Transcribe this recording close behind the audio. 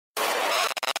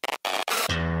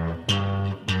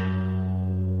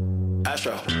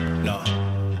Astro, no.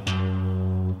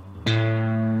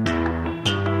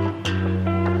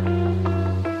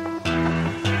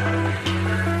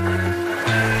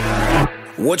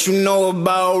 What you know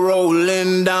about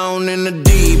rolling down in the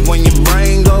deep? When your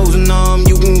brain goes numb,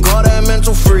 you can call that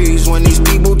mental freeze. When these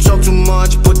people talk too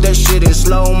much, put that shit in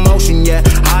slow motion. Yeah,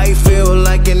 I feel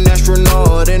like an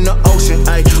astronaut in the ocean.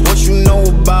 Ay, what you know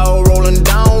about rolling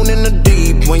down in the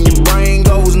deep? When your brain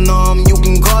goes numb, you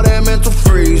can call that mental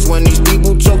freeze. When these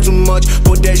people talk too much,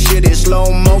 put that shit in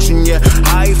slow motion. Yeah,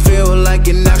 I feel like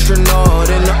an astronaut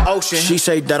in the ocean. She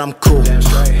say that I'm cool,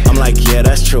 I'm like, yeah,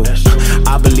 that's true.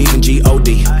 I believe in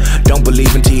G-O-D, don't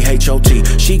believe in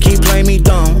T-H-O-T. She keep playing me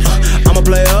dumb, I'm a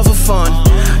player for fun.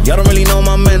 Y'all don't really know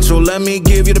my mental, let me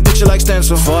give you the picture like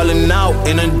stencil. Falling out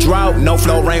in a drought, no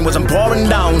flow, rain wasn't pouring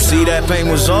down. See, that pain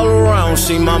was all around,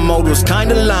 see, my mode was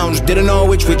kinda lounge. Didn't know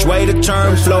which way to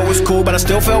turn, flow was cool but I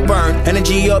still felt burned.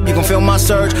 Energy up, you can feel my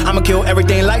surge, I'ma kill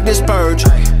everything like this purge.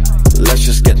 Let's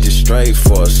just get this straight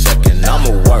for a second.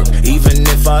 I'ma work, even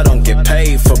if I don't get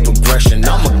paid for progression.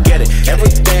 I'ma get it,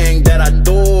 everything that I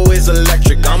do is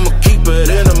electric. I'ma keep it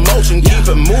in motion, keep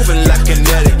it moving like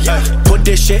kinetic. Put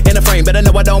this shit in a frame, better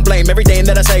know I don't blame everything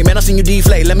that I say. Man, I seen you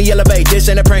deflate, let me elevate, this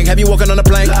ain't a prank. Have you walking on a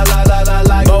plane?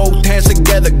 Both hands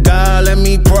together, God, let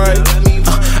me pray.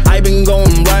 I been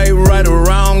going right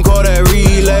around, call that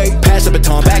relay. Pass the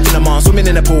baton, back in the mall, swimming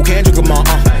in the pool, can't drink them all.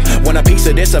 Want a piece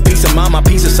of this, a piece of mine, my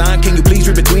piece of sign. Can you please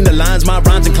read between the lines? My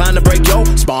rhymes inclined to break your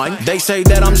spine. They say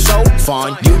that I'm so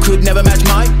fine, you could never match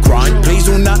my grind. Please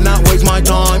do not waste my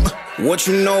time. What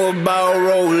you know about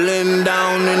rolling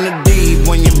down in the deep?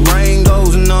 When your brain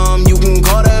goes numb, you can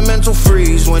call that mental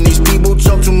freeze. When these people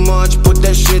talk too much, put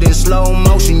that shit in slow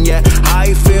motion. Yeah,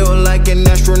 I feel like an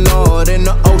astronaut in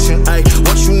the ocean. Ay,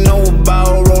 what you know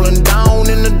about rolling down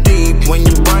in the deep? When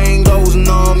your brain goes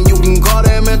numb, you can call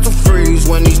that mental freeze.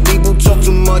 When these people talk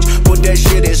too much, put that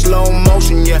shit in slow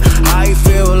motion. Yeah, I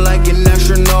feel like an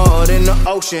astronaut in the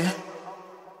ocean.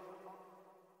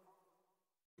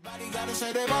 Gotta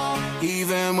say they ball,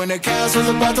 even when the castle's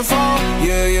about to fall.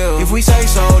 Yeah, yeah. If we say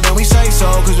so, then we say so,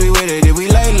 cause we with it. If we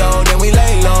lay low, then we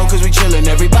lay low, cause we chillin'.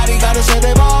 Everybody gotta say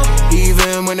they ball,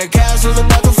 even when the castle's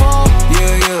about to fall.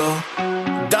 Yeah,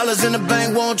 yeah. Dollars in the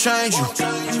bank won't change you.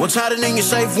 What's hiding in your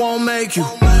safe won't make you.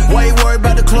 Why you worried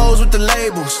about the clothes with the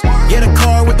labels? Get a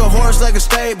car with a horse like a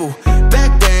stable.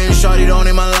 Back then, shorty don't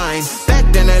in my line.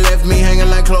 Back then, they left me hanging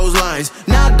like clotheslines.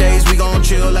 Nowadays, we gon'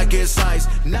 chill like it's ice.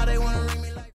 Now they wanna ring me.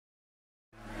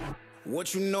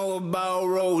 What you know about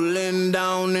rolling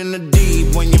down in the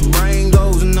deep? When your brain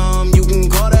goes numb, you can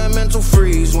call that mental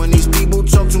freeze. When these people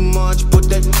talk too much, put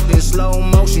that in slow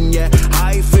motion. Yeah,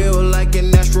 I feel like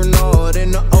an astronaut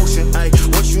in the ocean. Ay,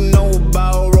 what you know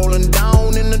about rolling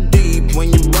down in the deep?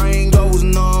 When your brain goes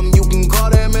numb, you can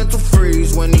call that mental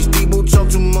freeze. When these people talk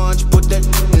too much, put that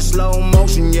in slow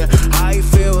motion. Yeah, I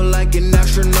feel like an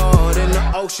astronaut in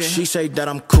the ocean. She say that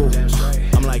I'm cool,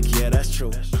 I'm like, yeah, that's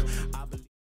true.